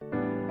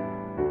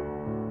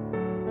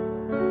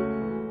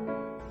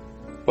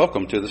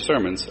Welcome to the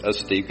sermons of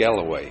Steve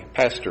Galloway,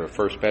 pastor of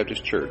First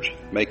Baptist Church,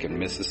 Macon,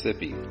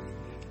 Mississippi.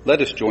 Let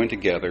us join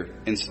together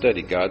and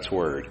study God's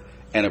Word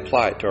and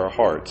apply it to our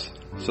hearts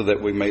so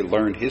that we may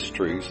learn His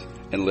truths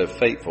and live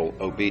faithful,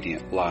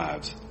 obedient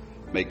lives.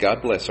 May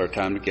God bless our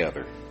time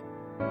together.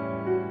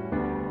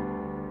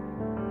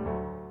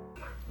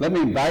 Let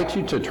me invite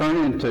you to turn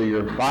into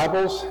your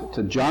Bibles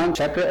to John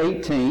chapter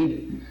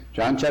 18.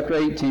 John chapter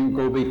 18,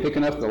 we're going to be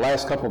picking up the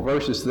last couple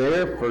verses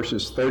there,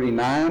 verses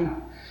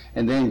 39,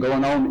 and then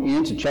going on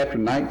into chapter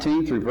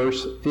 19 through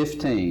verse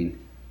 15.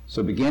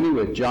 So beginning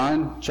with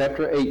John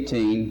chapter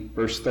 18,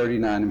 verse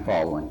 39 and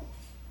following.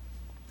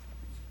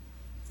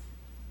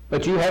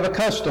 But you have a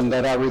custom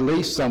that I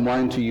release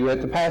someone to you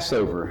at the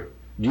Passover.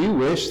 Do you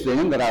wish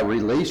then that I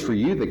release for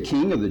you the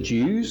King of the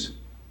Jews?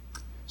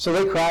 So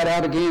they cried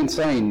out again,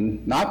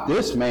 saying, Not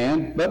this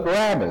man, but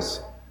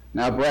Barabbas.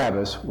 Now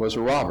Barabbas was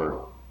a robber.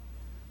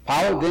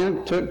 Pilate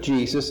then took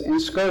Jesus and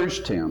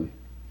scourged him.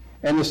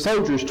 And the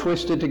soldiers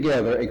twisted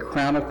together a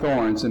crown of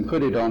thorns and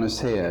put it on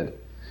his head,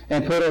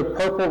 and put a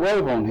purple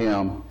robe on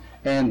him.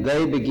 And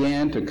they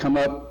began to come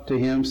up to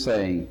him,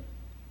 saying,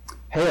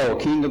 Hail,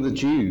 King of the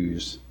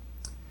Jews!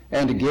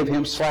 And to give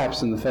him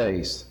slaps in the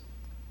face.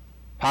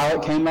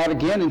 Pilate came out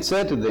again and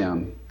said to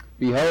them,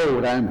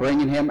 Behold, I am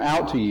bringing him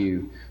out to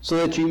you, so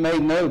that you may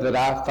know that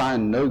I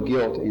find no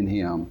guilt in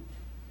him.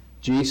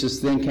 Jesus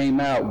then came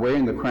out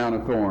wearing the crown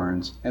of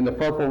thorns and the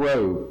purple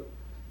robe.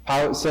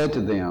 Pilate said to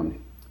them,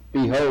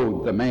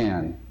 Behold the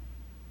man.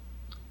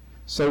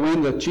 So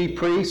when the chief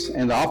priests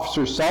and the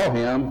officers saw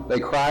him, they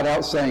cried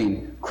out,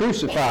 saying,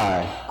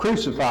 Crucify!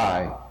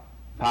 Crucify!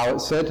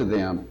 Pilate said to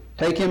them,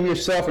 Take him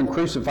yourself and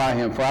crucify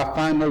him, for I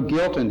find no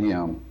guilt in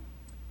him.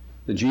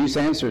 The Jews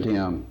answered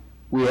him,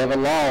 We have a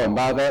law, and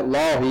by that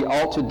law he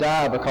ought to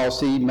die,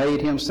 because he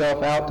made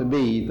himself out to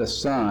be the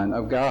Son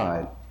of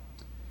God.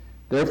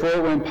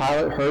 Therefore, when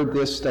Pilate heard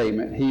this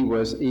statement, he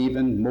was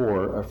even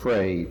more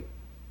afraid.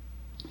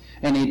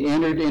 And he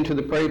entered into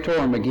the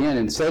praetorium again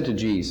and said to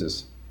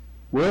Jesus,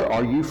 Where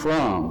are you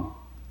from?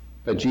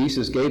 But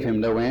Jesus gave him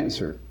no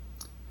answer.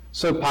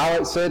 So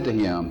Pilate said to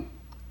him,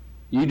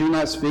 You do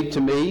not speak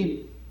to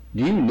me?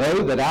 Do you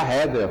know that I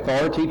have the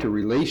authority to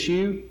release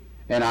you,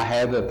 and I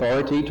have the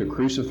authority to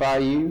crucify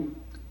you?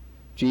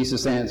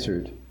 Jesus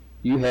answered,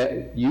 You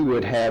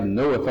would have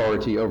no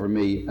authority over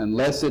me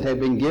unless it had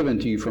been given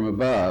to you from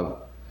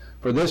above.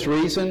 For this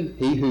reason,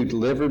 he who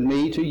delivered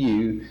me to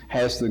you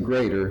has the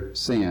greater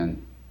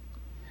sin.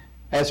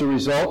 As a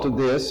result of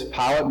this,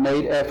 Pilate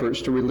made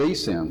efforts to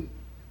release him.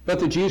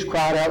 But the Jews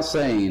cried out,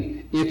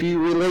 saying, If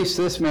you release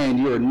this man,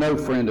 you are no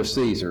friend of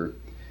Caesar.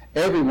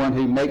 Everyone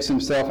who makes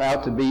himself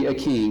out to be a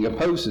king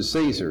opposes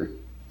Caesar.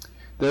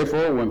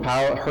 Therefore, when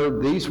Pilate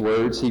heard these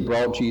words, he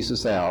brought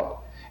Jesus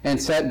out,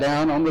 and sat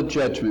down on the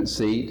judgment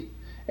seat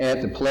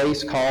at the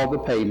place called the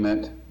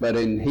Pavement, but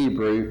in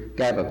Hebrew,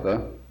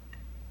 Gabbatha.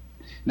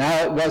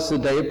 Now it was the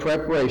day of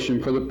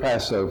preparation for the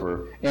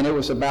Passover, and it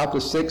was about the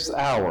 6th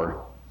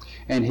hour.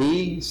 And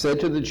he said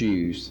to the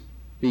Jews,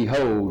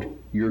 Behold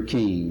your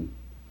king.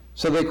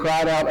 So they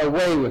cried out,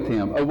 Away with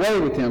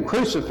him,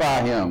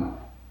 crucify him.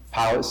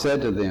 Pilate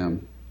said to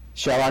them,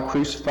 Shall I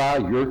crucify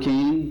your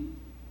king?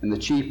 And the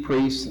chief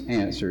priests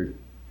answered,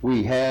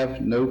 We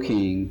have no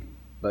king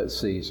but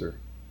Caesar.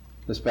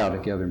 Let's bow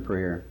together in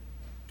prayer.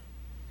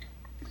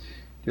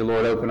 Dear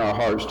Lord, open our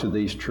hearts to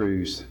these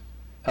truths.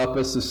 Help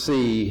us to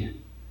see,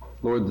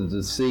 Lord, the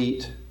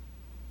deceit,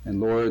 and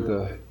Lord,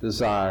 the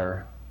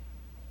desire,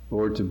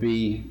 Lord, to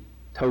be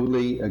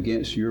totally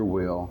against your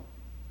will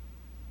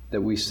that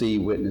we see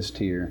witnessed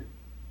here.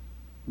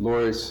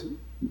 Lord, it's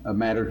a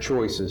matter of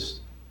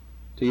choices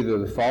to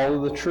either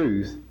follow the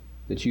truth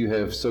that you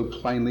have so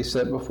plainly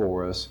set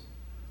before us,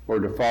 or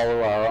to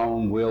follow our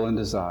own will and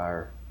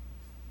desire.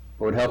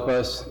 Lord, help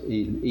us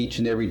each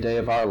and every day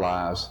of our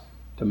lives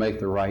to make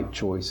the right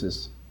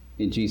choices.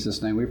 In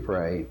Jesus' name we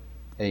pray.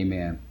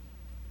 Amen.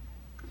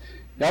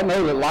 Y'all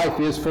know that life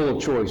is full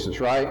of choices,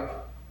 right?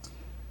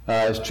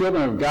 As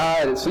children of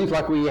God, it seems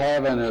like we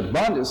have an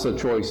abundance of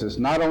choices.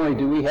 Not only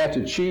do we have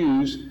to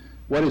choose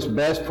what is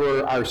best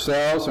for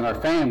ourselves and our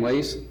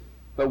families,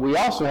 but we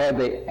also have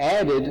the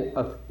added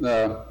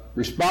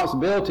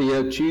responsibility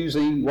of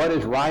choosing what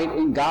is right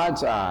in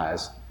God's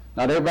eyes.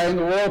 Not everybody in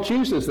the world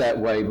chooses that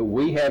way, but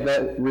we have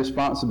that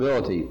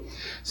responsibility.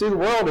 See, the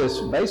world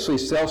is basically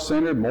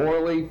self-centered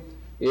morally.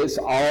 It's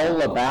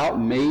all about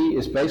me.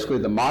 It's basically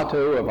the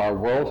motto of our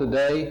world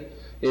today.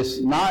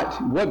 It's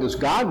not what does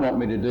God want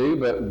me to do,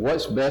 but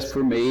what's best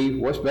for me,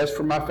 what's best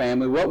for my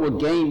family, what will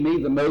gain me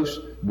the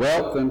most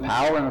wealth and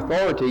power and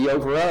authority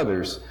over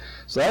others.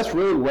 So that's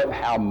really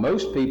how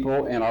most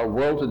people in our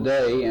world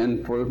today,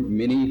 and for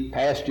many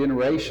past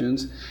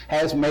generations,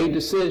 has made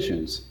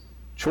decisions.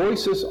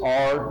 Choices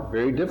are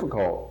very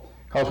difficult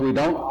because we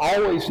don't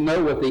always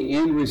know what the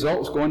end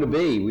result is going to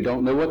be. We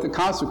don't know what the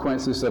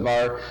consequences of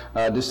our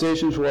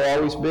decisions will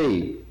always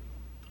be.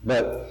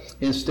 But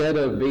instead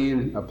of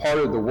being a part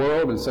of the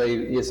world and say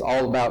it's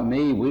all about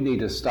me, we need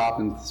to stop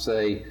and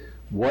say,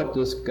 what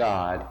does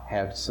God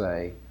have to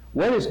say?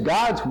 What is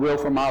God's will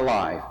for my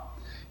life?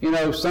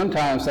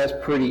 Sometimes that's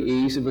pretty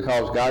easy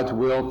because God's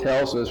will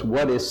tells us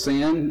what is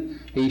sin.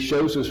 He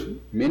shows us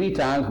many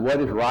times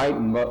what is right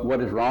and what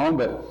is wrong.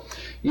 But,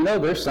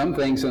 there's some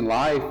things in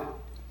life,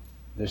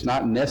 there's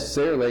not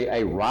necessarily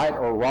a right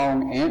or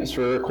wrong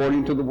answer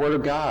according to the Word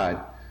of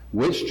God.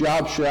 Which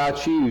job should I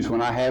choose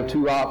when I have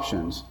two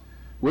options?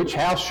 Which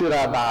house should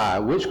I buy?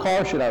 Which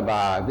car should I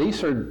buy?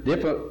 These are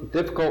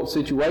difficult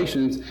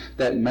situations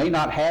that may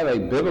not have a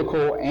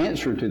biblical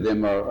answer to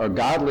them, or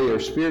godly or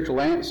spiritual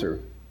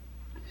answer.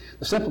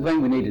 The simple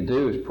thing we need to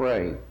do is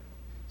pray.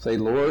 Say,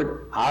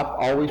 Lord, I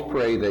always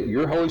pray that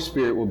your Holy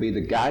Spirit will be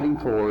the guiding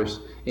force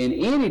in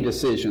any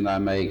decision I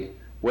make,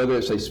 whether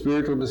it's a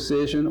spiritual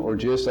decision or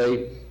just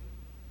a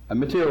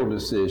material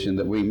decision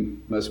that we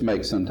must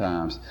make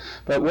sometimes.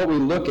 But what we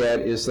look at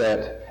is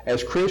that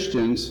as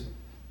Christians,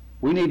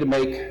 we need to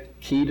make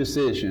key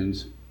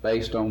decisions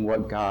based on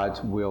what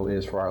God's will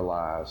is for our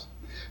lives.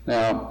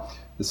 Now,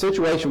 the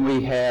situation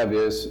we have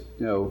is,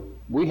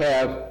 we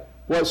have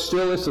what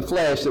still is the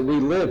flesh that we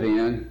live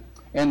in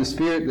and the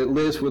spirit that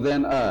lives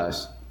within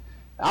us.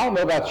 I don't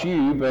know about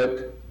you,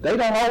 but they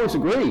don't always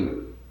agree.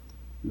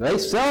 They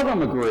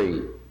seldom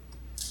agree.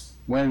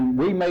 When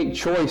we make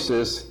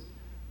choices,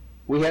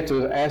 we have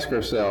to ask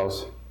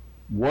ourselves,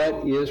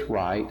 what is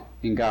right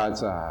in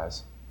God's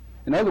eyes?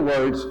 In other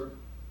words,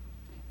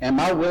 am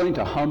I willing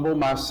to humble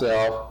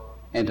myself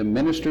and to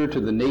minister to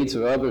the needs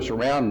of others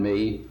around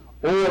me,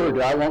 or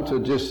do I want to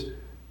just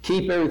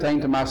keep everything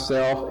to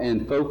myself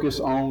and focus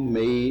on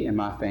me and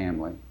my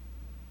family?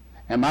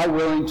 Am I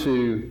willing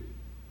to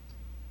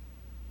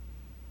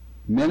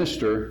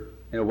minister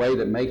in a way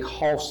that may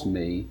cost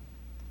me,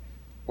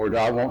 or do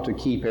I want to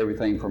keep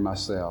everything for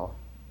myself?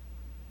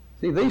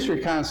 See, these are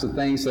kinds of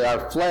things that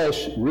our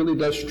flesh really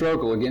does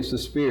struggle against the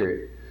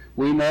Spirit.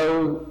 We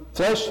know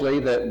fleshly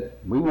that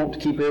we want to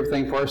keep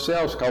everything for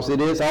ourselves because it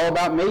is all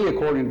about me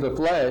according to the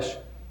flesh.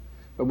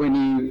 But when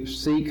you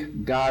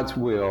seek God's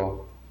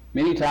will,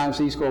 many times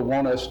He's going to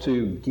want us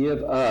to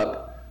give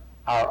up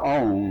our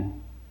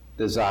own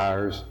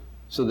desires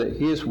so that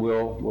His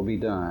will be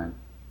done.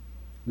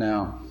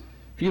 Now,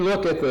 if you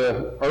look at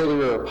the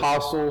earlier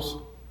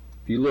apostles,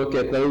 if you look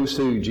at those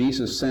who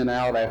Jesus sent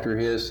out after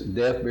His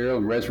death, burial,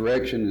 and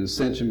resurrection and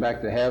ascension back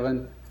to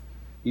heaven,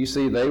 you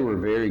see they were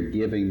very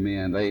giving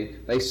men.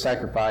 They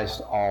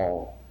sacrificed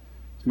all.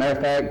 As a matter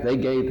of fact, they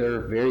gave their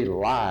very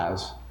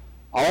lives.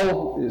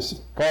 All,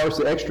 as far as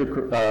the extra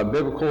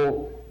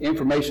biblical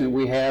information that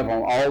we have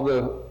on all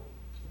the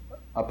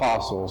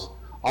apostles,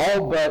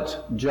 all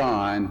but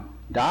John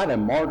died a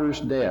martyr's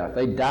death.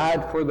 They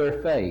died for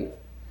their faith.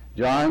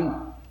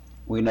 John,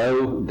 we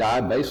know,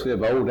 died basically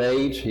of old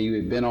age. He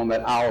had been on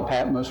that Isle of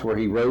Patmos where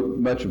he wrote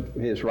much of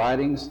his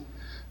writings,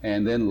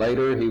 and then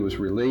later he was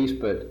released.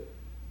 But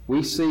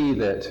we see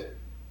that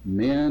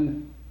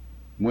men,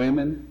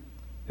 women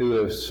who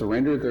have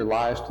surrendered their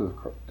lives to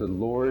the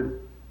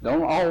Lord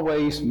don't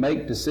always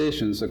make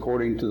decisions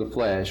according to the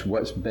flesh,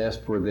 what's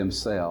best for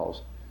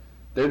themselves.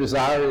 Their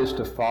desire is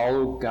to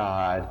follow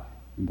God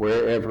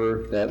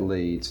wherever that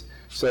leads.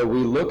 So we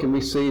look and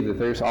we see that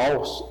there's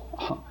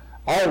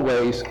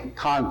always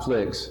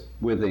conflicts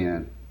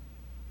within.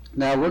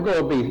 Now we're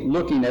going to be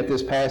looking at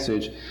this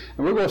passage,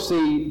 and we're going to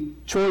see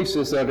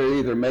choices that are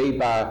either made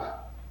by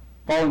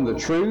following the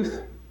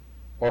truth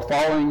or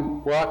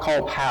following what I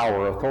call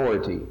power,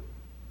 authority.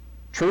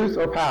 Truth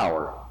or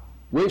power?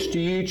 Which do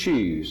you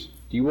choose?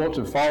 Do you want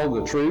to follow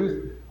the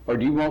truth, or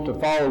do you want to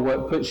follow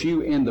what puts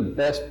you in the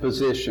best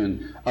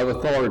position of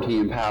authority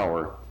and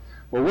power?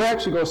 Well, we're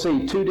actually going to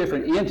see two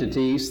different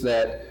entities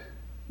that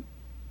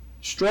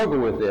struggle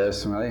with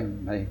this.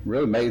 They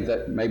really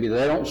maybe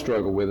they don't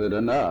struggle with it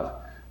enough.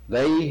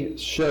 They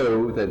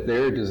show that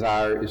their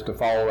desire is to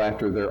follow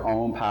after their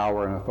own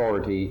power and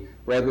authority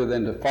rather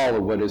than to follow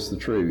what is the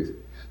truth.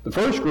 The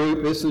first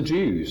group is the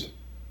Jews,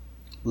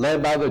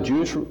 led by the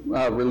Jewish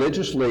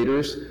religious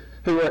leaders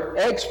who are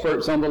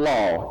experts on the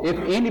law. If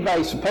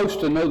anybody's supposed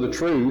to know the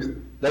truth,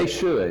 they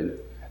should.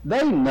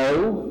 They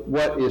know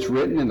what is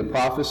written in the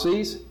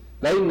prophecies.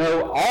 They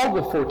know all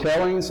the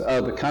foretellings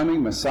of the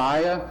coming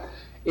Messiah.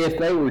 If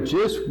they were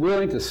just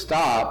willing to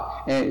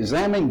stop and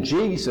examine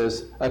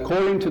Jesus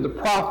according to the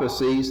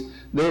prophecies,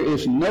 there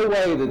is no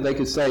way that they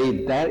could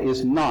say that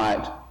is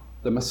not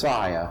the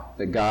Messiah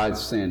that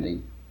God's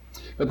sending.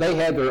 But they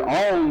had their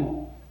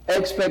own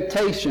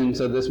expectations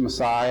of this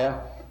Messiah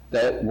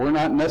that were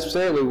not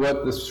necessarily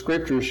what the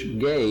Scriptures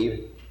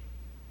gave,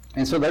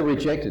 and so they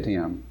rejected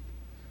him.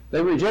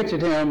 They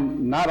rejected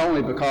him not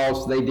only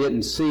because they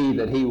didn't see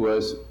that he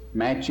was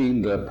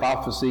matching the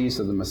prophecies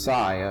of the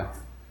Messiah,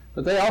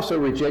 but they also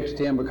rejected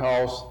him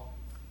because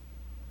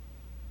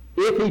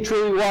if he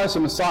truly was the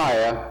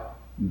Messiah,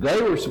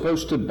 they were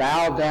supposed to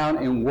bow down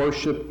and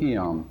worship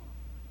him.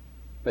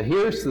 But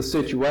here's the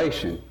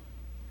situation.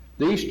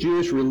 These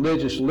Jewish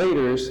religious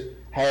leaders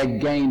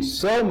had gained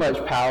so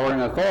much power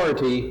and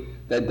authority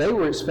that they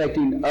were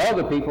expecting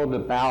other people to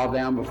bow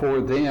down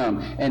before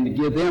them and to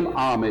give them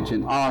homage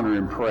and honor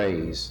and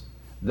praise.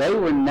 They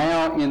were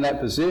now in that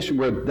position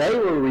where they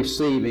were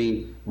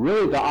receiving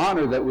really the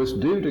honor that was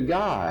due to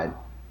God.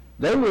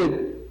 They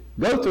would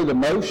go through the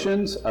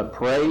motions of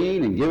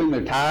praying and giving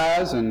their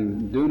tithes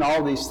and doing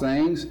all these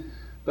things,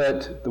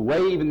 but the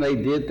way even they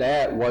did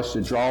that was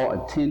to draw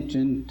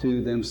attention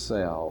to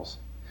themselves.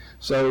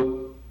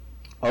 So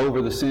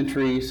over the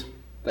centuries,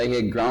 they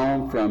had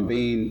gone from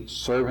being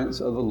servants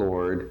of the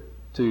Lord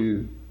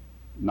to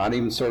not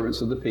even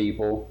servants of the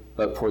people,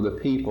 but for the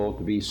people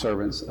to be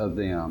servants of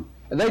them.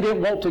 And they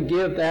didn't want to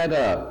give that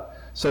up.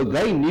 So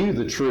they knew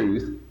the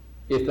truth.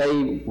 If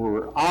they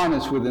were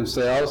honest with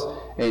themselves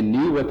and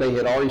knew what they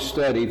had already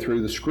studied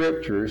through the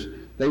Scriptures,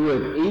 they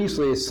would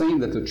easily have seen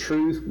that the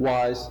truth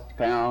was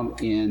found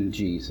in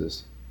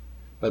Jesus.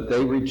 But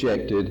they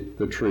rejected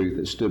the truth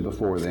that stood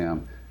before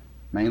them,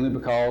 mainly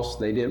because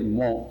they didn't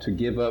want to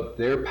give up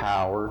their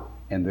power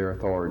and their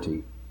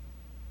authority.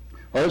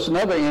 Well, there's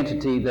another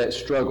entity that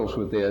struggles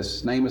with this.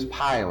 His name is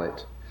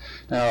Pilate.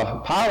 Now,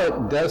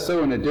 Pilate does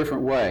so in a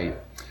different way.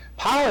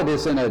 Pilate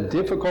is in a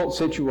difficult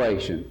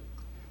situation.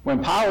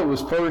 When Pilate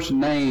was first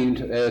named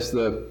as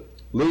the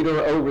leader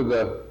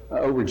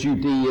over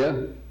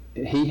Judea,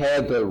 he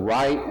had the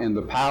right and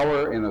the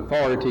power and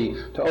authority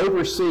to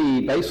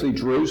oversee basically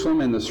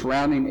Jerusalem and the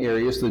surrounding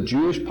areas, the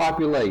Jewish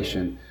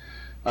population.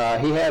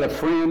 He had a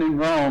friend in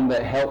Rome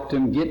that helped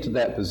him get to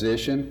that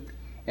position.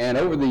 And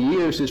over the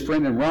years, his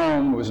friend in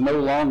Rome was no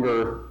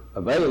longer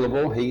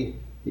available. He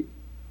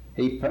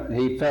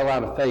fell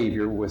out of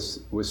favor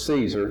with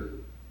Caesar.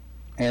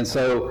 And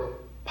so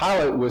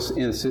Pilate was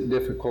in a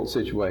difficult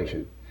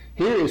situation.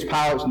 Here is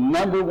Pilate's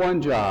number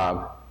one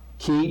job: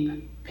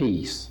 keep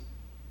peace.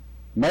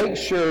 Make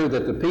sure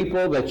that the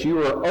people that you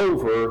are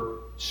over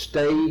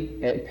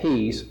stay at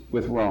peace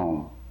with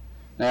Rome.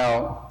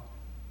 Now,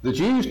 the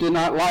Jews did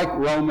not like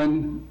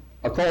Roman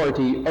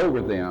authority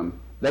over them.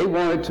 They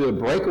wanted to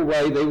break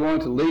away. They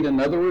wanted to lead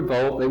another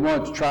revolt. They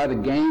wanted to try to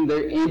gain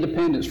their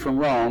independence from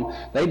Rome.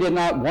 They did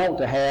not want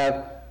to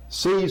have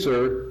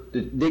Caesar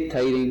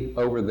dictating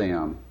over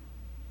them.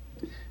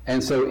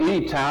 And so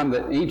any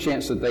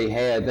chance that they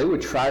had, they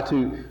would try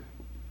to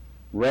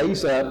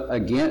raise up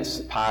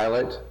against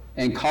Pilate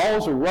and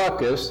cause a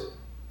ruckus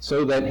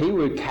so that he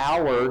would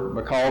cower,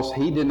 because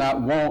he did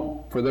not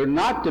want for there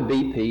not to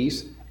be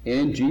peace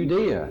in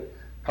Judea.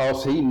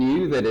 Because he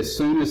knew that as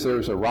soon as there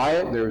was a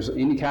riot, there was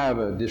any kind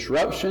of a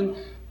disruption,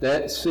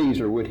 that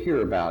Caesar would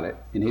hear about it.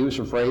 And he was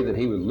afraid that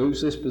he would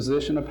lose this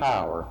position of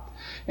power.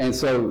 And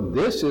so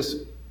this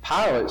is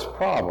Pilate's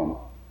problem,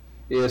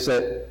 is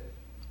that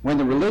when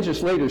the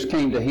religious leaders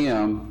came to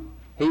him,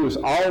 he was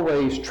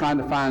always trying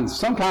to find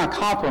some kind of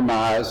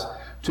compromise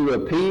to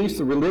appease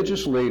the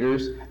religious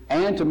leaders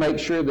and to make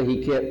sure that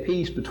he kept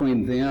peace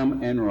between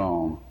them and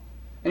Rome.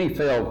 And he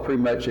failed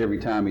pretty much every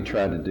time he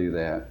tried to do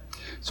that.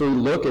 So we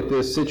look at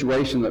this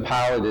situation that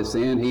Pilate is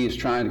in. He is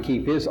trying to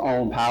keep his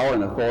own power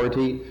and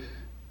authority,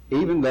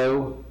 even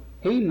though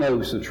he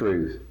knows the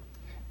truth.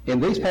 In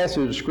these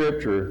passages of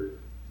Scripture,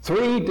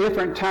 3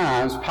 different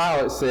times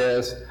Pilate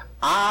says,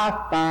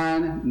 "I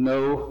find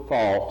no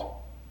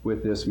fault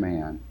with this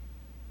man.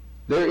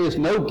 There is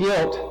no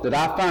guilt that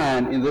I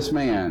find in this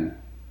man."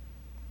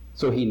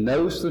 So he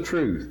knows the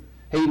truth.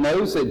 He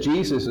knows that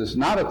Jesus is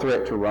not a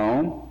threat to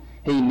Rome.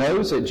 He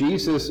knows that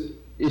Jesus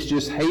is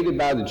just hated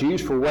by the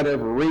Jews for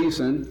whatever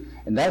reason,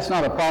 and that's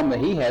not a problem that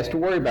he has to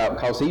worry about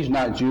because he's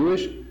not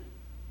Jewish.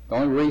 The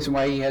only reason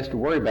why he has to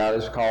worry about it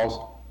is because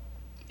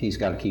he's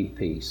got to keep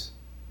peace.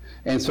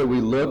 And so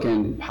we look,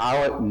 and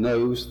Pilate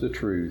knows the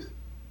truth.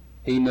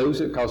 He knows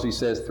it because he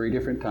says 3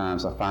 different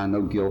times, "I find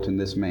no guilt in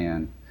this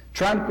man,"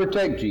 trying to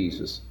protect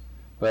Jesus.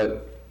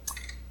 But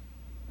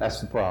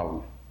that's the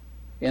problem.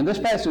 In this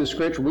passage of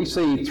Scripture, we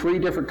see 3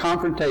 different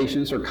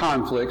confrontations or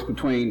conflicts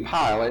between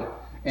Pilate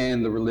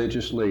and the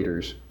religious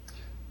leaders.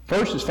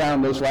 First is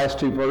found in those last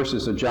 2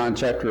 verses of John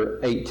chapter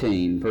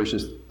 18,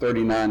 verses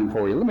 39 and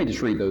 40. Let me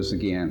just read those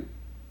again.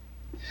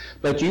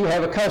 "But you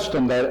have a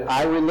custom that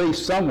I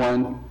release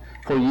someone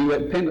for you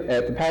at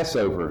the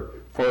Passover.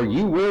 For do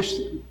you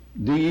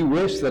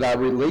wish that I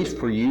release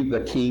for you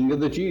the King of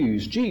the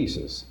Jews,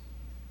 Jesus?"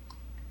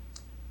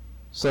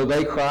 So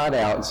they cried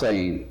out,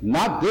 saying,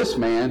 "Not this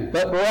man,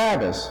 but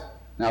Barabbas."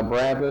 Now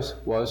Barabbas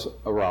was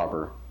a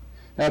robber.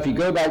 Now if you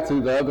go back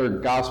through the other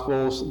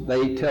Gospels,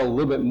 they tell a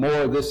little bit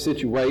more of this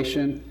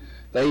situation.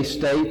 They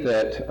state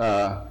that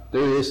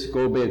there is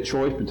going to be a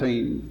choice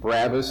between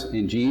Barabbas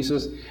and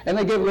Jesus. And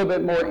they give a little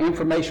bit more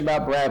information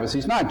about Barabbas.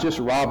 He's not just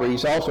a robber.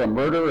 He's also a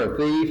murderer, a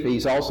thief.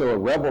 He's also a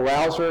rebel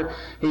rouser.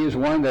 He is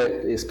one that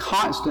is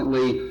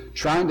constantly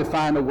trying to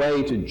find a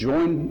way to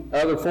join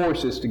other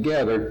forces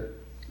together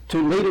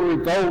to lead a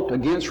revolt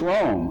against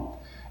Rome.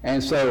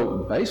 And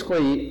so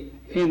basically,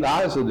 in the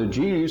eyes of the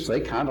Jews, they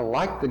kind of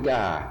like the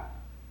guy.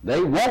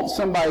 They want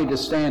somebody to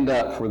stand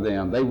up for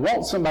them. They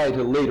want somebody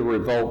to lead a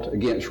revolt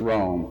against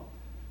Rome.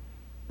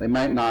 They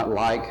might not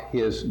like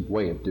his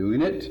way of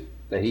doing it,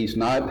 that he's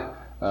not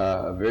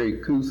a very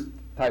couth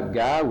type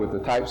guy with the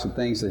types of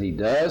things that he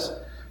does.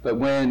 But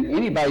when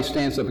anybody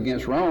stands up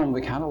against Rome,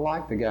 they kind of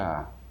like the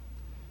guy.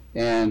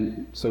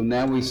 And so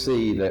now we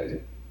see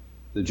that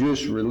the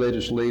Jewish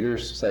religious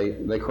leaders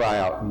they cry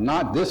out,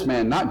 "Not this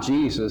man, not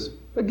Jesus,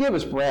 but give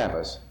us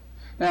Barabbas."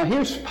 Now,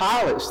 here's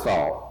Pilate's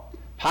thought.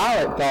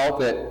 Pilate thought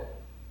that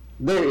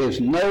there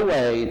is no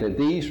way that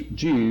these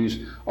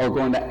Jews are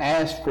going to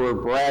ask for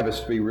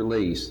Barabbas to be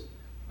released,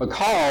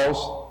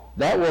 because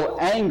that will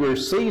anger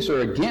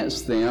Caesar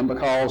against them,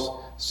 because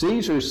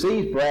Caesar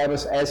sees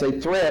Barabbas as a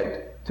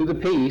threat to the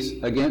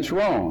peace against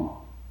Rome.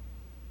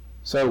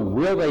 So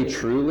will they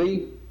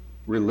truly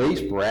release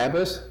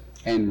Barabbas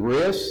and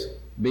risk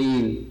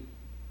being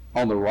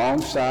on the wrong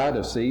side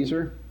of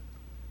Caesar?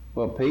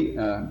 Well,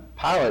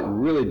 Pilate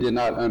really did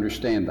not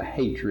understand the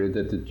hatred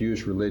that the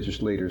Jewish religious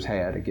leaders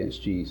had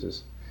against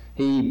Jesus.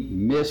 He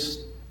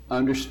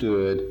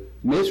misunderstood,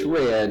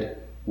 misread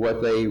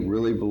what they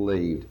really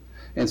believed.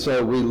 And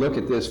so we look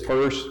at this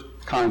first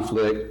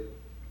conflict.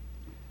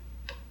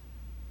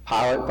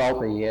 Pilate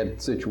thought that he had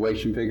the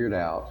situation figured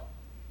out.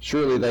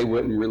 Surely they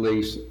wouldn't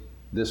release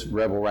this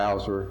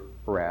rebel-rouser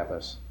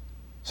Barabbas.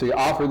 So he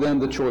offered them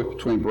the choice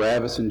between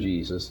Barabbas and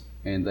Jesus,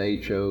 and they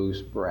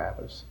chose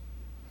Barabbas.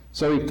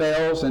 So he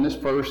fails in his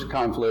first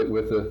conflict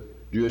with the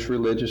Jewish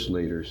religious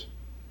leaders.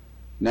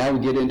 Now we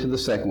get into the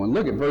second one.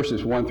 Look at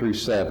verses 1 through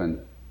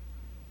 7.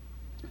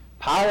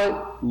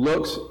 Pilate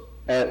looks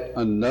at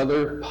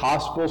another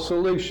possible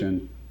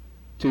solution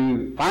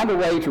to find a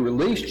way to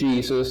release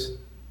Jesus,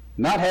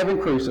 not have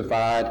him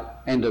crucified,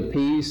 and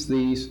appease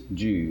these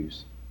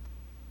Jews.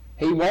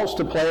 He wants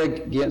to play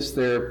against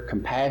their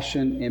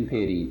compassion and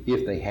pity,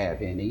 if they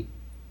have any.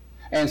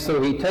 And so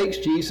he takes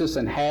Jesus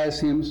and has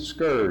him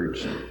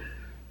scourged.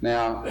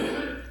 Now,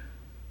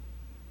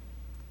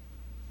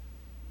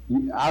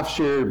 I've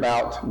shared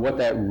about what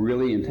that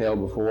really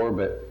entailed before,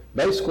 but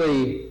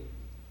basically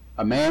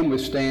a man would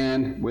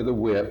stand with a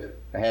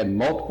whip that had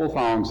multiple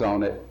thongs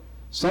on it.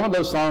 Some of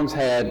those thongs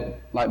had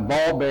like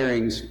ball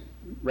bearings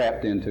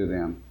wrapped into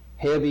them,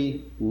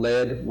 heavy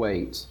lead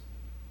weights.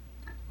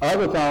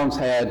 Other thongs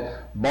had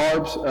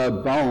barbs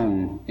of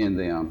bone in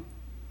them.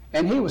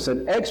 And he was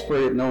an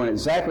expert at knowing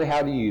exactly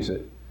how to use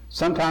it.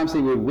 Sometimes he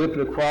would whip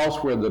it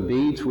across where the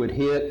beads would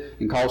hit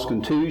and cause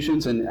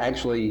contusions and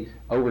actually,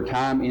 over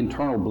time,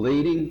 internal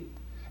bleeding.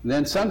 And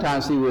then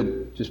sometimes he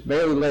would just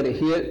barely let it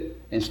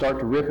hit and start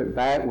to rip it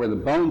back where the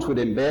bones would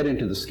embed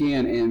into the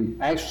skin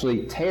and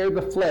actually tear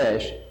the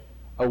flesh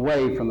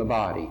away from the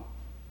body.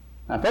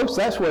 Now, folks,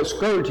 that's what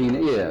scourging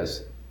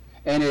is.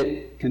 And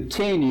it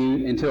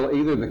continued until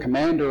either the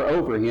commander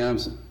over him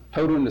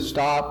told him to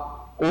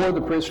stop or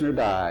the prisoner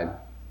died.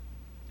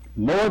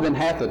 More than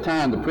half the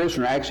time, the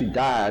prisoner actually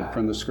died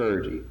from the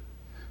scourging.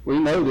 We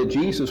know that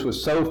Jesus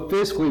was so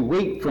physically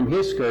weak from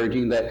his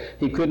scourging that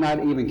he could not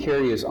even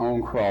carry his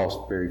own cross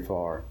very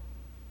far.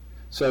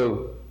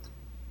 So,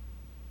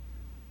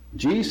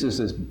 Jesus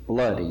is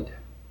bloodied.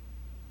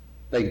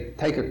 They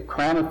take a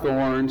crown of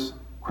thorns,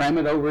 cram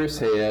it over his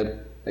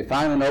head. They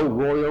find an old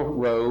royal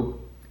robe,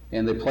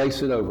 and they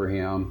place it over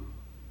him.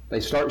 They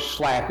start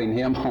slapping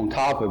him on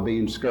top of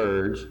being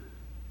scourged.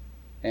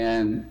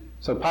 And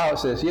so Pilate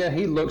says, yeah,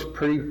 he looks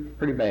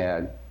pretty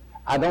bad.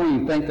 I don't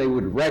even think they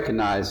would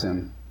recognize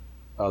him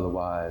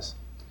otherwise.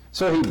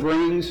 So he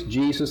brings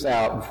Jesus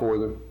out before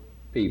the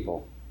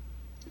people.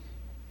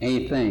 And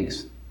he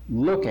thinks,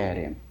 look at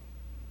him.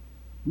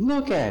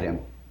 Look at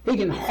him. He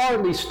can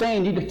hardly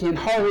stand. You can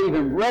hardly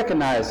even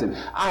recognize him.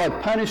 I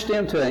have punished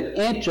him to an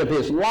inch of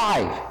his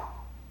life.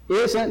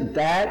 Isn't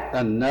that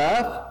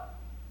enough?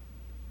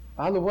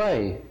 By the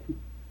way,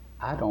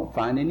 I don't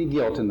find any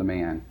guilt in the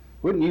man.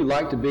 Wouldn't you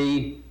like to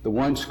be the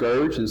one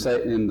scourged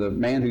and the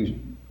man who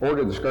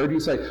ordered the scourging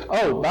say,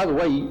 oh, by the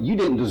way, you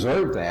didn't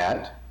deserve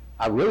that.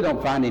 I really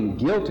don't find any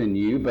guilt in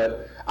you,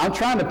 but I'm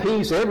trying to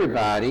appease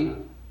everybody.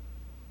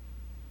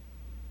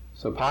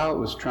 So Pilate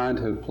was trying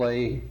to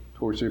play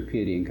towards their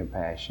pity and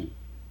compassion.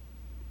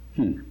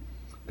 Think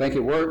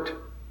it worked?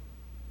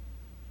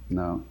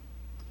 No.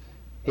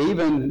 He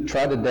even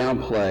tried to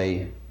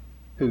downplay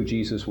who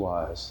Jesus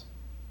was.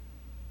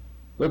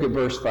 Look at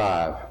verse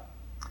 5.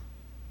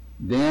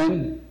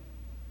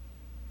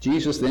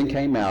 Jesus then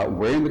came out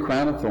wearing the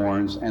crown of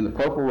thorns and the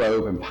purple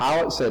robe, and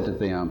Pilate said to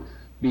them,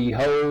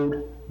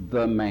 behold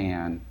the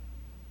man.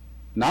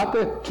 Not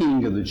the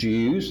king of the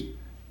Jews,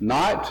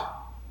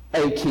 not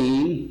a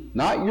king,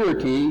 not your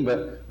king,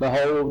 but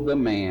behold the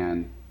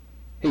man.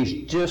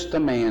 He's just a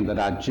man that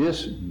I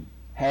just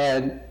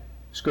had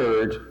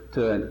scourged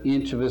to an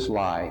inch of his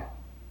life.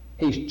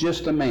 He's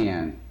just a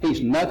man.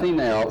 He's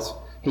nothing else.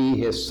 He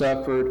has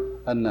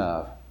suffered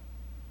enough.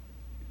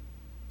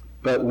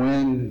 But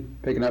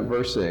picking up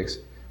verse 6,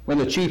 when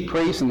the chief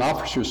priests and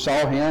officers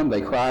saw him, they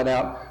cried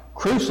out,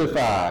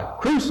 crucify,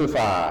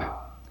 crucify.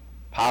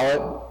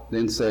 Pilate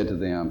then said to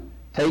them,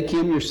 take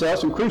him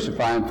yourselves and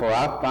crucify him, for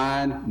I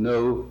find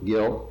no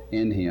guilt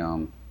in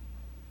him.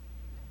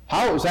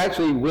 Pilate was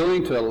actually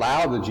willing to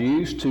allow the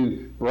Jews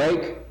to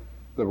break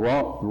the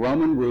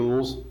Roman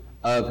rules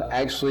of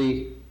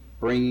actually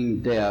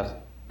bringing death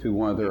to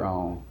one of their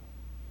own.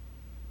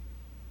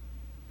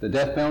 The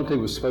death penalty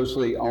was supposed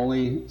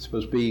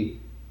to be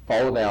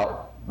followed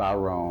out by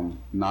Rome,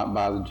 not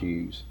by the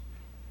Jews.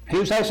 He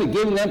was actually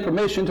giving them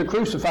permission to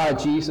crucify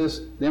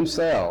Jesus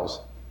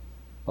themselves.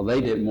 Well,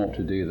 they didn't want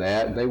to do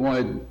that. They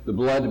wanted the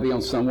blood to be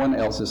on someone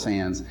else's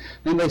hands.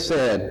 Then they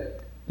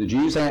said, the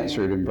Jews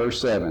answered in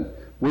verse 7,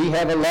 we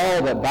have a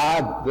law that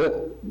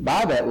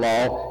by that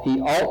law he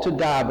ought to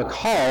die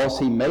because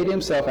he made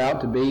himself out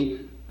to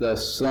be the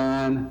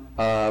Son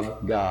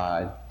of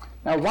God.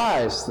 Now,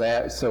 why is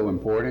that so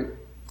important?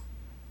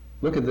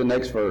 Look at the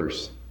next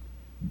verse.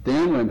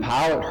 Then when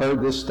Pilate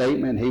heard this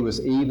statement, he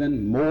was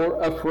even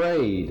more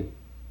afraid.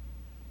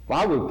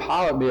 Why would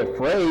Pilate be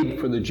afraid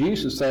for the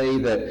Jews to say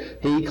that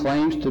he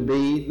claims to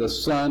be the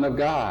Son of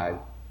God?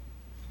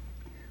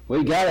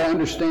 We got to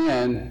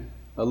understand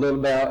a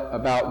little bit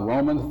about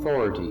Roman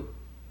authority.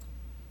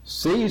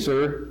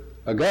 Caesar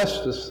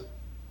Augustus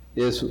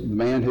is the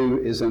man who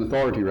is in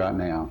authority right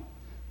now.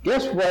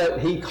 Guess what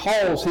he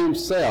calls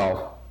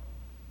himself?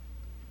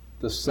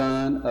 The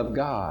Son of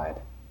God.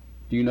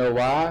 Do you know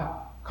why?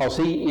 Because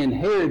he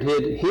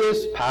inherited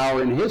his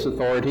power and his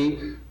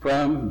authority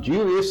from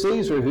Julius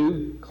Caesar,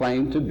 who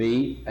claimed to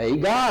be a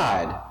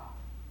god.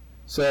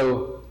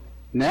 So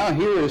now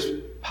here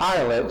is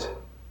Pilate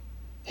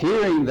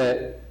hearing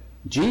that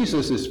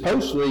Jesus is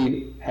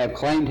supposedly have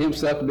claimed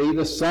himself to be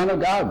the Son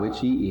of God, which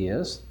he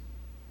is.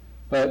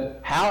 But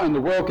how in the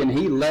world can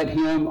he let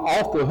him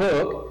off the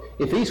hook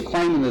if he's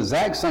claiming the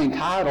exact same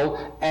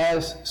title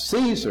as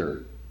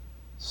Caesar,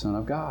 Son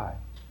of God?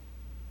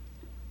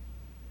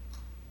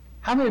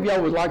 How many of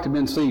y'all would like to have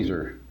been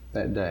Caesar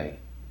that day?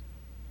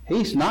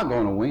 He's not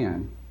going to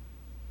win.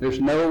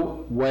 There's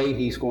no way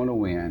he's going to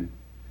win.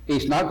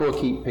 He's not going to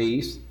keep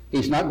peace.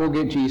 He's not going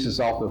to get Jesus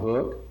off the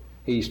hook.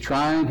 He's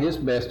trying his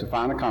best to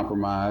find a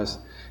compromise.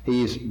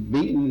 He's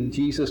beaten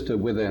Jesus to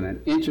within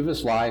an inch of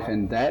his life,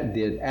 and that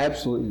did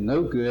absolutely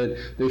no good.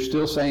 They're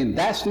still saying,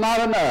 that's not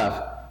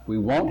enough. We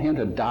want him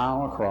to die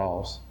on a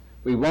cross.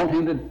 We want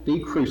him to be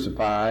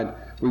crucified.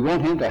 We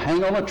want him to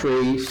hang on a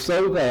tree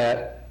so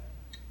that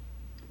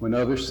when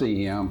others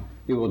see him,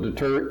 it will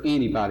deter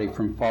anybody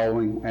from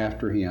following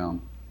after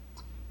him.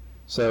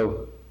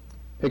 So,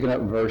 picking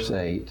up verse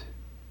 8.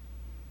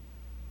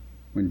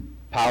 When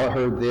Pilate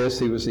heard this,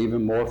 he was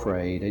even more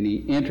afraid, and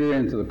he entered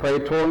into the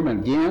praetorium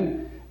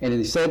again, and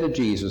he said to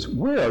Jesus,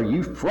 where are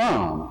you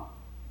from?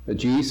 But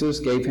Jesus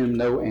gave him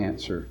no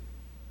answer.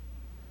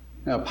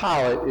 Now,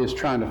 Pilate is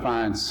trying to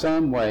find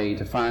some way,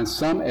 to find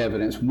some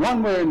evidence,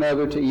 one way or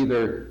another, to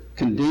either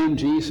condemn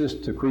Jesus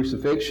to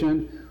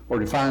crucifixion or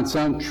to find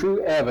some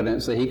true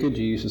evidence that he could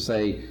use to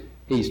say,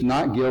 he's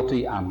not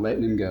guilty, I'm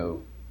letting him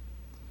go.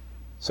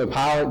 So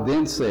Pilate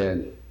then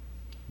said,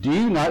 do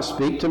you not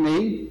speak to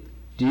me?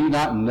 Do you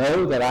not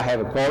know that I have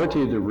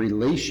authority to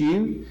release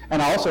you,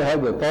 and I also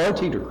have the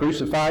authority to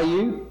crucify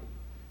you?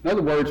 In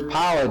other words,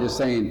 Pilate is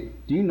saying,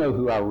 do you know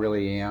who I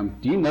really am?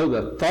 Do you know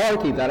the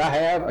authority that I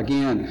have?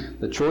 Again,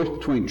 the choice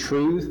between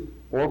truth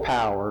or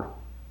power.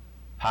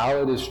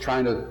 Pilate is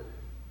trying to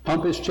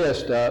pump his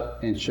chest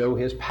up and show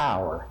his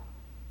power.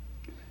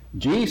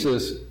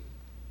 Jesus,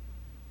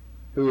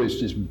 who is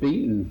just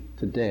beaten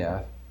to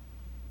death,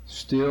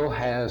 still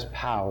has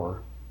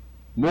power,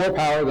 more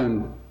power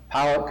than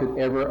Pilate could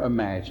ever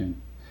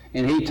imagine.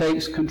 And he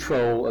takes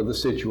control of the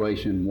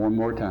situation one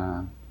more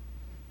time.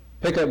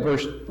 Pick up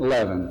verse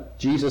 11.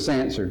 Jesus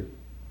answered,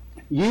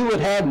 you would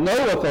have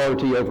no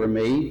authority over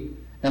me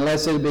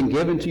unless it had been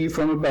given to you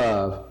from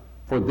above.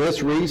 For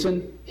this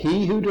reason,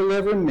 he who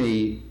delivered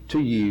me to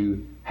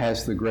you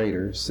has the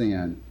greater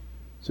sin.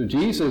 So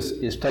Jesus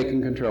is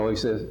taking control. He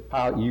says,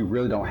 Pilate, you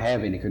really don't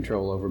have any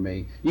control over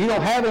me. You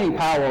don't have any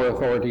power or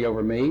authority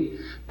over me.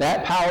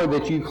 That power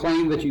that you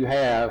claim that you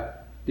have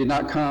did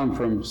not come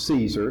from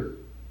Caesar.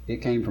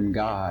 It came from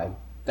God.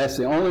 That's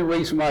the only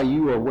reason why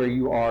you are where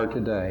you are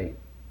today.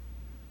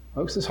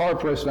 Folks, it's hard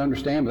for us to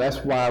understand, but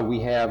that's why we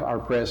have our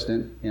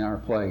president in our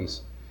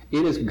place.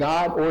 It is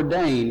God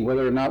ordained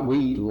whether or not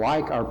we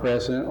like our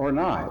president or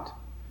not.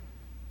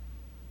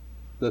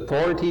 The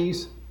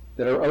authorities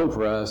that are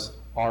over us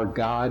are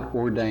God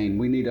ordained.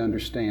 We need to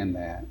understand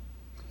that.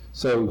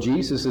 So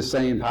Jesus is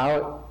saying,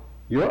 Pilate,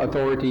 your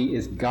authority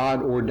is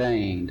God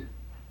ordained.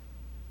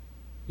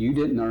 You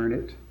didn't earn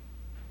it.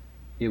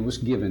 It was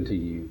given to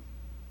you.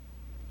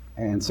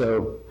 And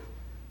so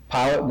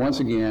Pilate once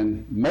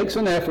again makes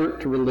an effort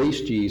to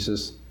release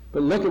Jesus,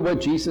 but look at what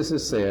Jesus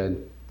has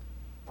said.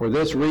 For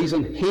this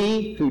reason,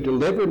 he who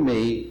delivered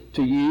me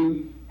to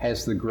you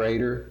has the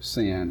greater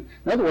sin.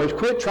 In other words,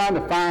 quit trying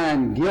to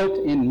find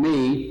guilt in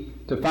me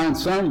to find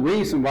some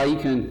reason why you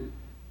can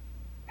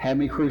have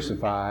me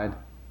crucified.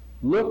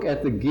 Look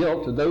at the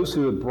guilt of those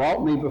who have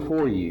brought me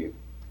before you.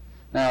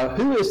 Now,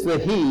 who is the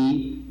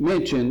he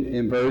mentioned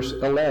in verse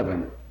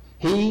 11?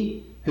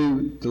 He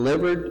who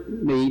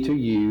delivered me to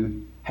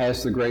you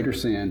has the greater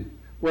sin.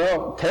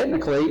 Well,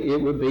 technically,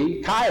 it would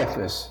be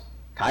Caiaphas.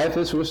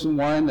 Caiaphas was the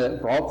one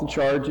that brought the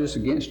charges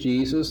against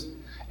Jesus,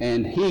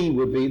 and he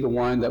would be the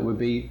one that would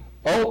be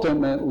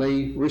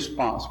ultimately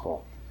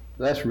responsible.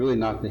 That's really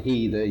not the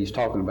he that he's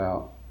talking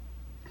about.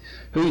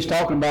 Who he's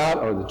talking about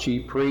are the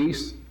chief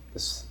priests, the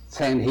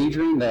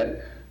Sanhedrin,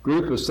 that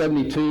group of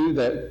 72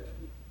 that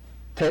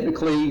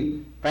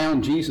technically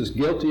found Jesus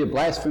guilty of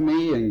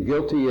blasphemy and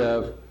guilty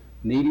of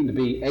needing to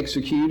be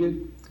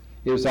executed.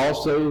 It was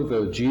also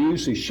the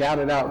Jews who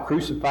shouted out,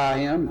 "Crucify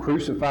him,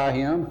 crucify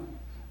him."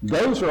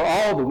 Those are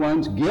all the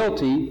ones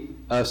guilty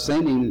of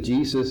sending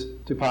Jesus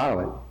to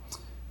Pilate.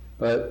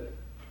 But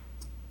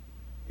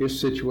here's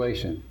the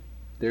situation.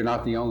 They're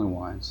not the only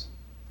ones.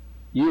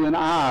 You and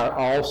I are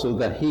also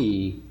the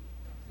he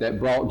that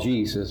brought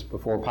Jesus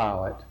before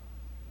Pilate.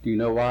 Do you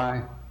know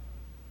why?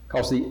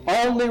 Because the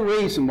only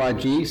reason why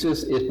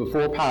Jesus is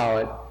before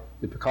Pilate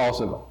is because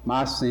of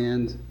my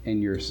sins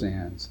and your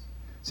sins.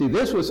 See,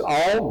 this was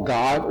all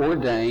God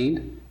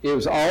ordained. It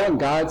was all in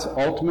God's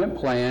ultimate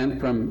plan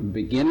from the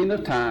beginning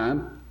of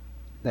time,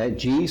 that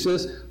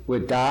Jesus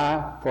would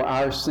die for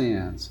our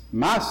sins.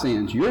 My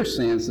sins, your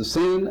sins, the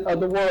sin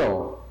of the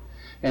world.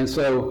 And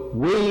so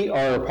we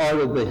are a part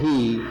of the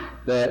he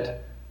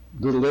that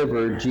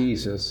delivered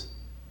Jesus.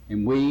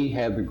 And we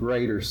have the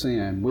greater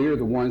sin. We are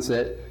the ones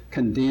that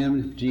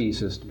condemned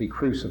Jesus to be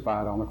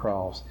crucified on the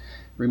cross.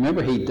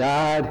 Remember, he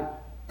died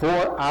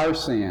for our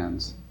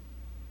sins.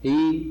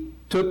 He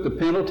took the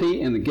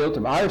penalty and the guilt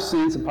of our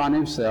sins upon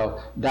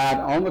himself, died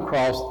on the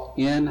cross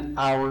in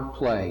our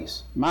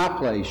place. My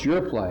place,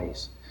 your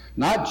place.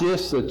 Not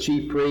just the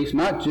chief priest,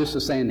 not just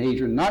the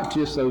Sanhedrin, not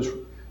just those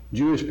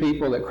Jewish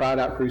people that cried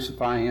out,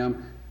 "Crucify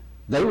him."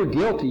 They were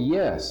guilty,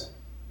 yes,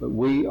 but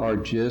we are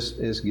just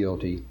as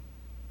guilty.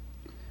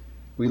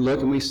 We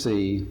look and we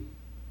see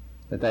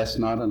that that's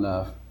not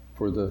enough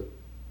for the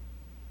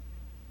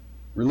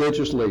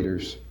religious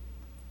leaders.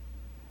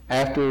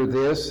 After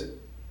this,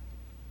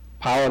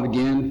 Pilate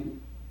again,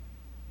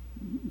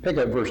 pick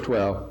up verse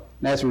 12.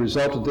 And as a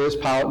result of this,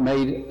 Pilate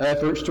made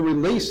efforts to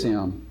release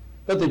him.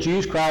 But the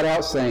Jews cried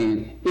out,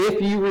 saying, "If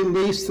you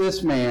release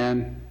this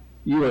man,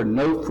 you are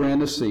no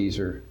friend of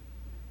Caesar.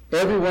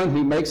 Everyone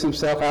who makes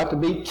himself out to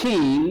be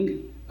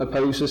king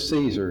opposes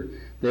Caesar."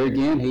 There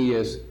again,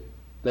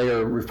 they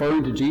are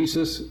referring to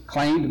Jesus'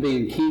 claim to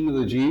being king of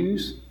the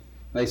Jews.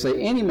 They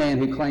say any man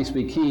who claims to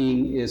be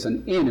king is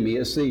an enemy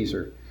of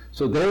Caesar.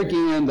 So there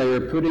again, they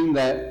are putting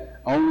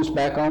that onus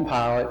back on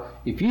Pilate.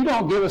 If you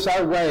don't give us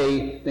our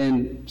way,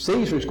 then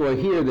Caesar's going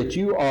to hear that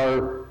you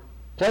are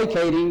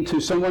placating to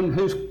someone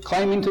who's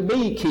claiming to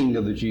be king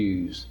of the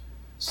Jews,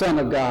 Son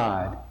of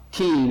God,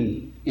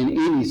 king in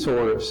any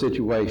sort of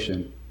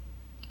situation.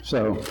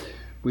 So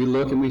we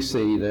look and we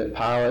see that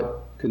Pilate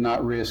could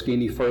not risk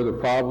any further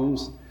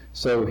problems.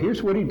 So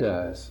here's what he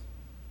does.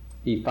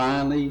 He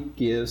finally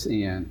gives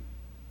in.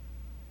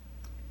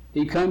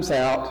 He comes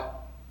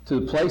out to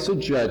the place of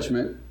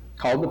judgment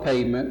called the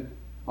pavement,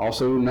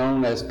 also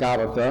known as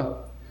Gabbatha.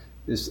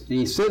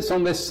 He sits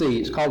on this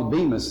seat. It's called the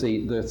Bema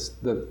seat,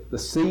 the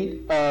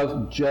seat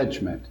of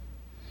judgment.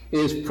 It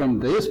is from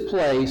this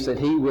place that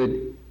he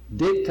would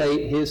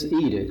dictate his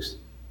edicts.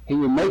 He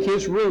would make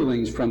his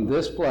rulings from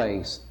this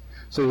place.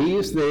 So he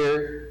is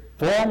there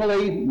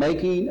formally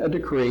making a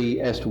decree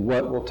as to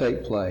what will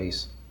take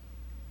place.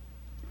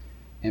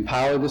 And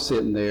Pilate is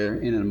sitting there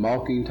in a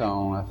mocking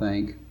tone, I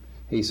think.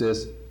 He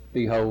says,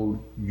 "Behold,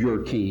 your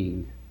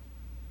king.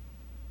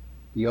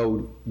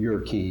 Behold, your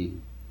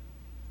king."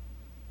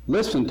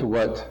 Listen to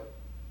what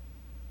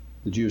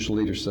the Jewish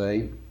leaders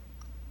say.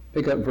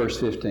 Pick up verse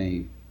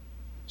 15.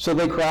 So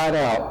they cried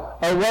out,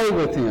 "Away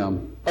with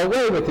him!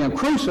 Away with him!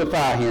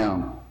 Crucify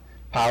him!"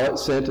 Pilate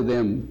said to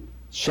them,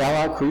 "Shall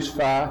I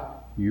crucify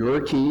your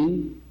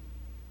king?"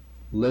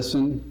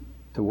 Listen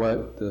to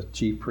what the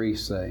chief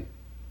priests say.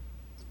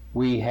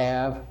 "We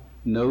have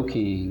no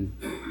king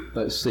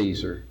but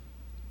Caesar."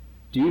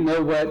 Do you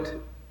know what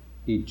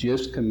he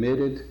just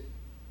committed?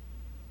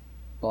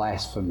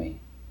 Blasphemy.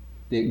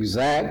 The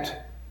exact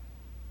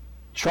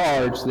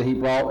charge that he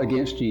brought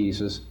against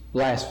Jesus,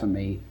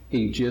 blasphemy,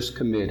 he just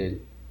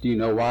committed. Do you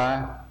know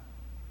why?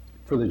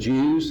 For the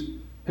Jews,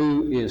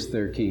 who is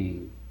their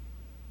king?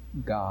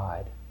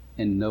 God,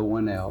 and no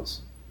one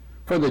else.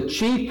 For the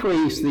chief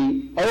priest,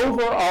 the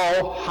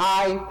overall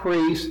high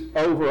priest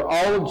over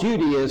all of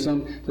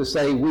Judaism, to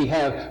say we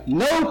have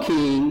no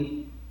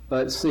king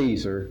but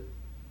Caesar,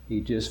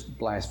 he just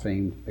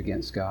blasphemed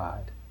against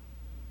God.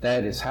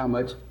 That is how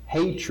much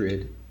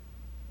hatred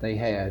they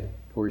had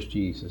towards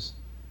Jesus.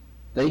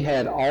 They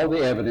had all the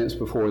evidence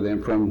before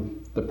them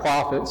from the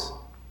prophets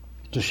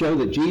to show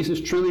that Jesus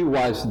truly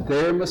was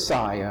their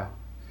Messiah,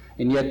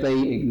 and yet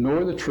they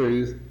ignore the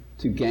truth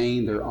to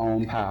gain their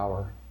own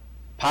power.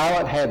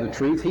 Pilate had the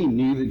truth. He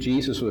knew that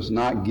Jesus was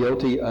not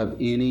guilty of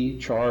any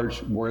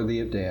charge worthy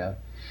of death.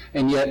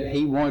 And yet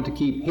he wanted to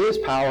keep his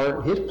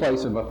power, his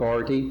place of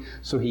authority,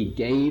 so he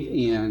gave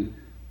in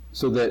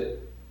so that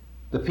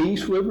the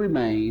peace would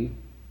remain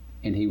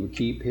and he would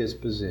keep his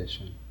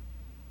position.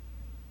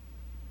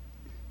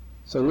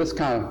 So let's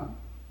kind of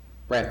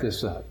wrap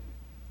this up.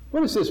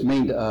 What does this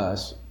mean to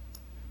us?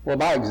 Well,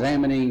 by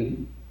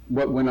examining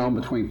what went on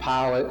between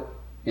Pilate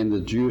and the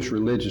Jewish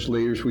religious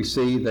leaders, we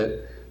see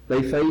that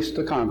they faced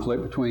a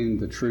conflict between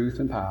the truth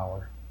and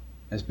power.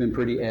 That's been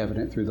pretty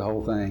evident through the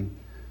whole thing.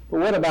 But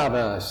what about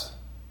us?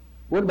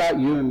 What about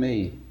you and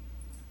me?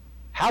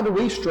 How do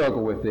we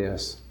struggle with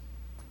this?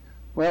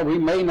 Well, we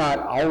may not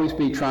always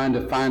be trying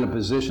to find a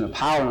position of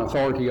power and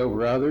authority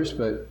over others,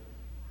 but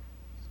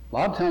a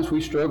lot of times we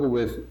struggle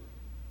with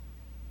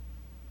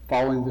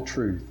following the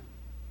truth.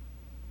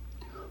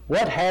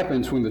 What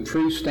happens when the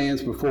truth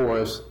stands before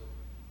us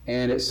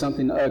and it's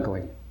something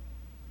ugly?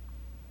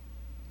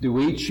 Do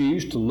we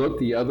choose to look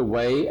the other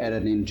way at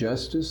an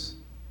injustice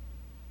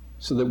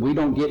so that we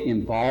don't get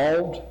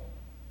involved?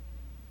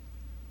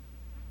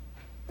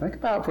 Think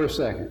about it for a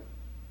second.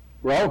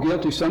 We're all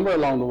guilty somewhere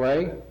along the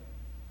way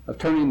of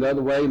turning the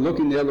other way,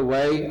 looking the other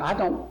way. I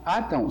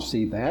don't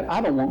see that.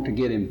 I don't want to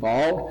get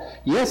involved.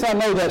 Yes, I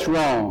know that's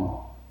wrong.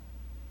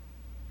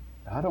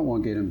 I don't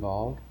want to get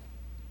involved.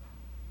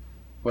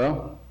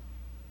 Well,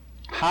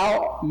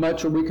 how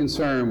much are we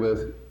concerned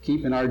with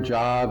keeping our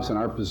jobs and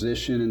our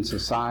position in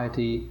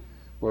society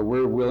where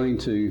we're willing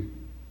to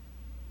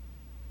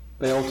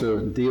fail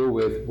to deal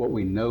with what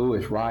we know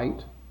is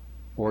right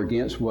or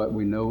against what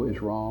we know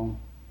is wrong?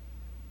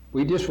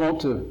 We just want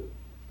to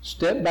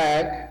step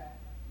back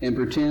and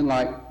pretend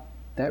like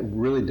that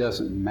really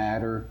doesn't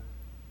matter.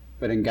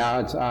 But in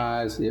God's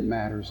eyes, it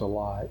matters a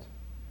lot,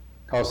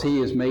 because He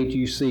has made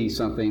you see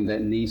something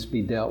that needs to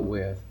be dealt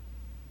with.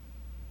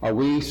 Are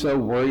we so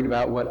worried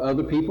about what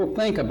other people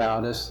think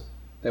about us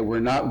that we're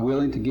not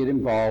willing to get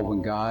involved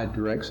when God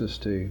directs us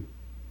to?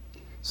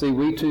 See,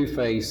 we too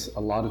face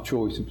a lot of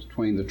choices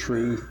between the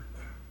truth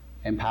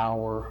and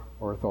power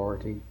or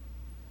authority.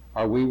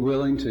 Are we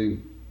willing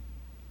to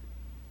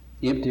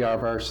empty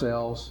of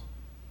ourselves,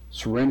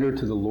 surrender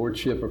to the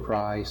Lordship of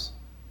Christ,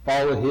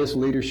 follow His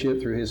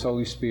leadership through His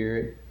Holy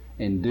Spirit,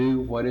 and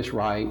do what is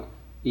right,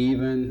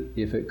 even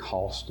if it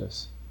costs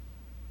us,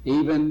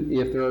 even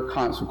if there are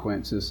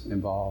consequences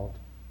involved?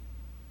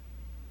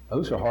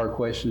 Those are hard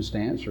questions to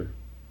answer.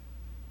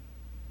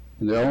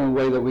 And the only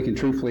way that we can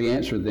truthfully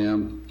answer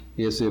them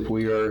is if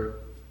we are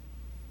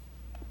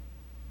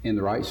in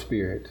the right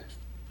spirit.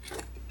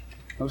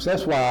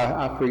 That's why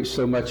I preach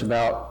so much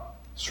about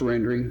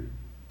surrendering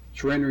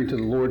to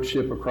the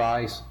Lordship of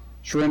Christ,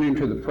 surrendering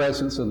to the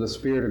presence of the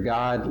Spirit of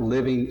God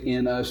living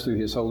in us through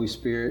His Holy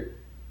Spirit.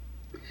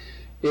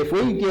 If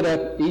we get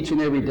up each and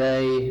every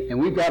day and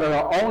we've got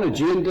our own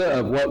agenda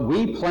of what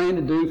we plan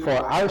to do for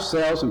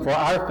ourselves and for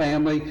our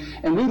family,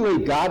 and we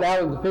leave God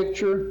out of the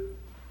picture,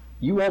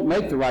 you won't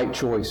make the right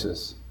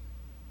choices.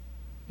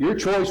 Your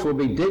choice will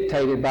be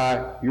dictated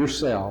by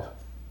yourself.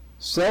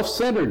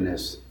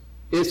 Self-centeredness.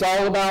 It's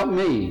all about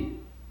me.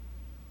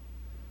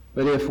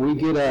 But if we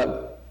get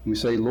up and we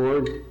say,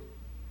 Lord,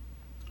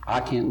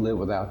 I can't live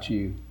without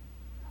you.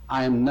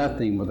 I am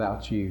nothing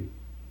without you.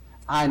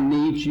 I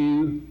need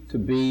you to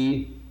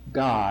be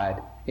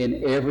God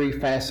in every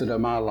facet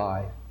of my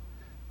life.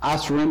 I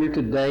surrender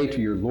today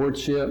to your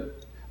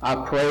Lordship. I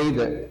pray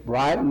that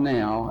right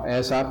now,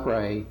 as I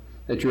pray,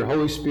 that your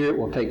Holy Spirit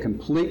will take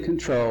complete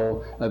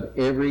control of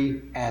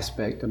every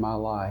aspect of my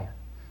life.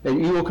 That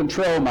you will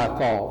control my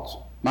thoughts,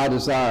 my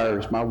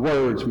desires, my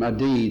words, my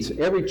deeds,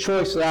 every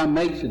choice that I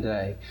make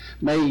today.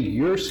 May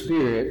your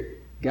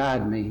Spirit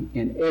guide me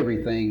in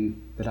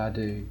everything that I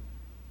do,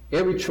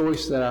 every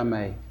choice that I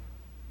make.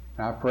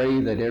 I pray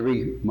that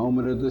every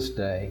moment of this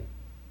day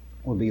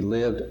will be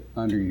lived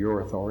under your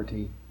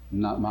authority,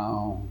 not my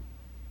own.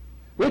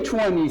 Which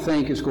one do you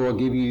think is going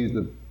to give you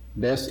the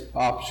best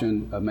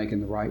option of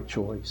making the right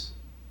choice?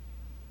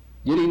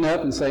 Getting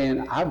up and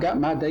saying, I've got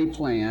my day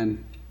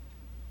planned,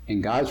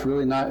 and God's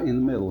really not in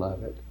the middle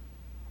of it.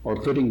 Or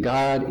putting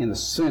God in the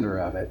center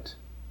of it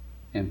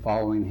and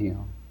following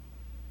Him.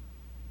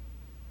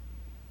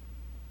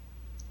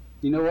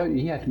 You know what?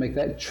 You have to make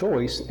that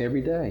choice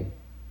every day.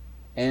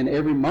 And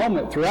every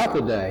moment throughout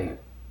the day.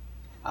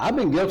 I've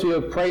been guilty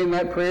of praying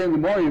that prayer in the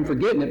morning and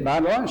forgetting it by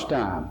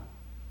lunchtime.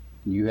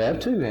 You have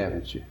too,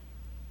 haven't you?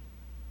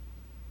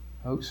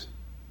 Folks,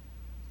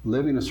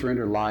 living a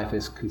surrendered life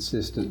is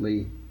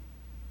consistently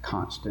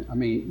constant. I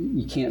mean,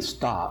 you can't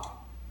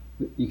stop.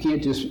 You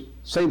can't just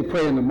say the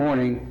prayer in the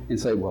morning and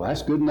say, well,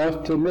 that's good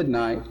enough till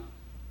midnight.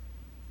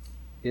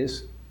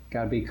 It's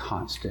got to be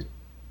constant.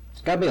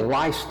 It's got to be a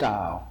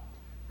lifestyle.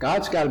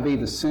 God's got to be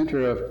the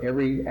center of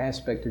every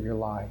aspect of your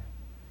life.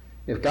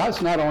 If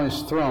God's not on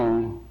His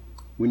throne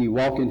when you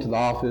walk into the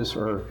office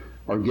or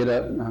get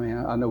up, I mean,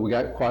 I know we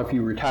got quite a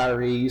few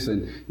retirees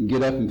and you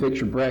get up and fix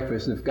your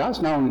breakfast. If God's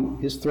not on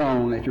His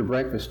throne at your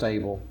breakfast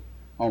table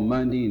on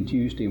Monday and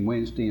Tuesday and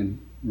Wednesday and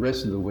the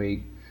rest of the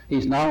week,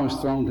 He's not on His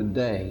throne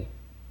today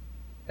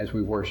as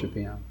we worship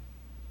Him.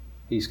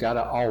 He's got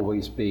to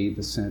always be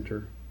the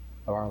center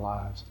of our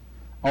lives.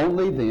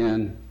 Only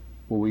then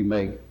will we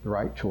make the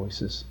right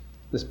choices.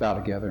 Let's bow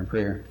together in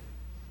prayer.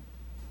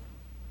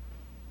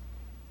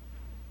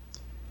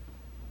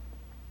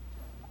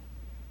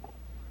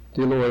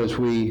 Dear Lord, as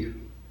we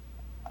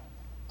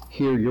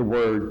hear your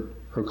word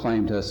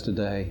proclaimed to us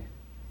today,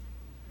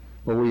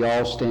 Lord, we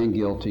all stand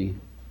guilty.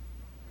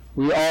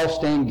 We all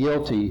stand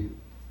guilty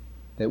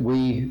that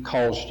we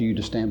caused you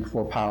to stand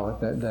before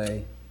Pilate that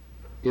day.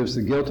 It was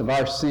the guilt of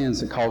our sins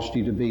that caused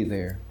you to be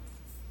there.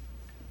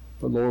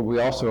 But Lord, we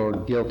also are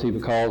guilty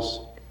because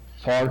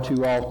far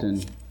too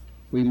often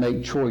we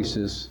make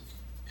choices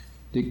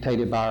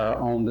dictated by our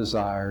own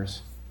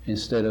desires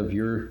instead of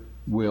your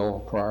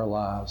will for our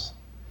lives.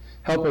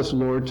 Help us,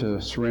 Lord, to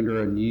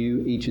surrender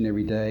anew each and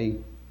every day.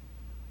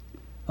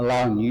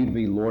 allowing you to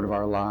be Lord of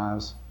our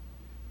lives,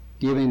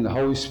 giving the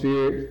Holy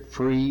Spirit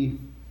free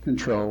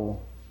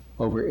control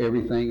over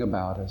everything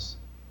about us,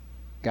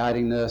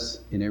 guiding us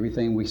in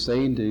everything we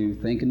say and do,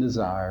 think and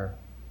desire,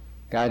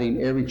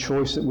 guiding every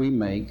choice that we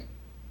make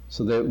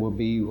so that it will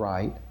be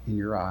right in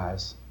your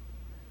eyes.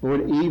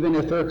 Lord, even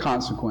if there are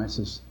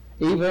consequences,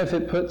 even if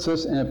it puts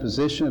us in a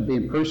position of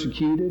being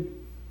persecuted,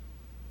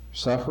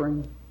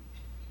 suffering,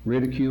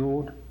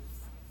 ridiculed,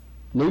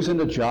 losing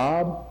a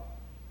job,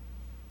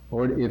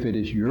 Lord, if it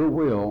is your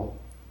will,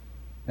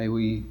 may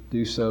we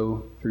do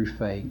so through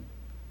faith,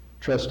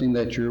 trusting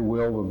that your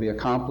will be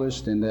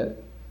accomplished and that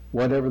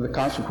whatever the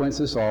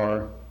consequences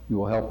are, you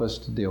will help us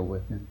to deal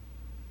with them.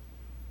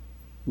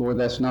 Lord,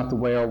 that's not the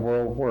way our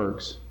world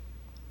works.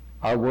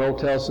 Our world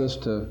tells us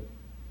to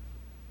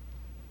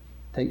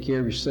take care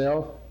of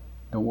yourself,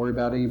 don't worry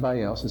about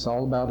anybody else. It's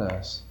all about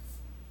us.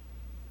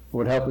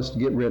 Lord, help us to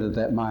get rid of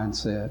that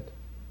mindset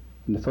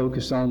and to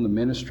focus on the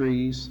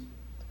ministries,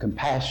 the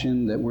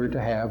compassion that we're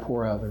to have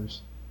for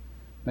others.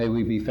 May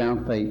we be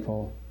found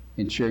faithful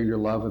in sharing your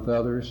love with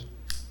others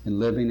and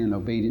living in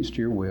obedience to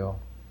your will.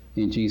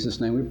 In Jesus'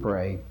 name we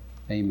pray.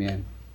 Amen.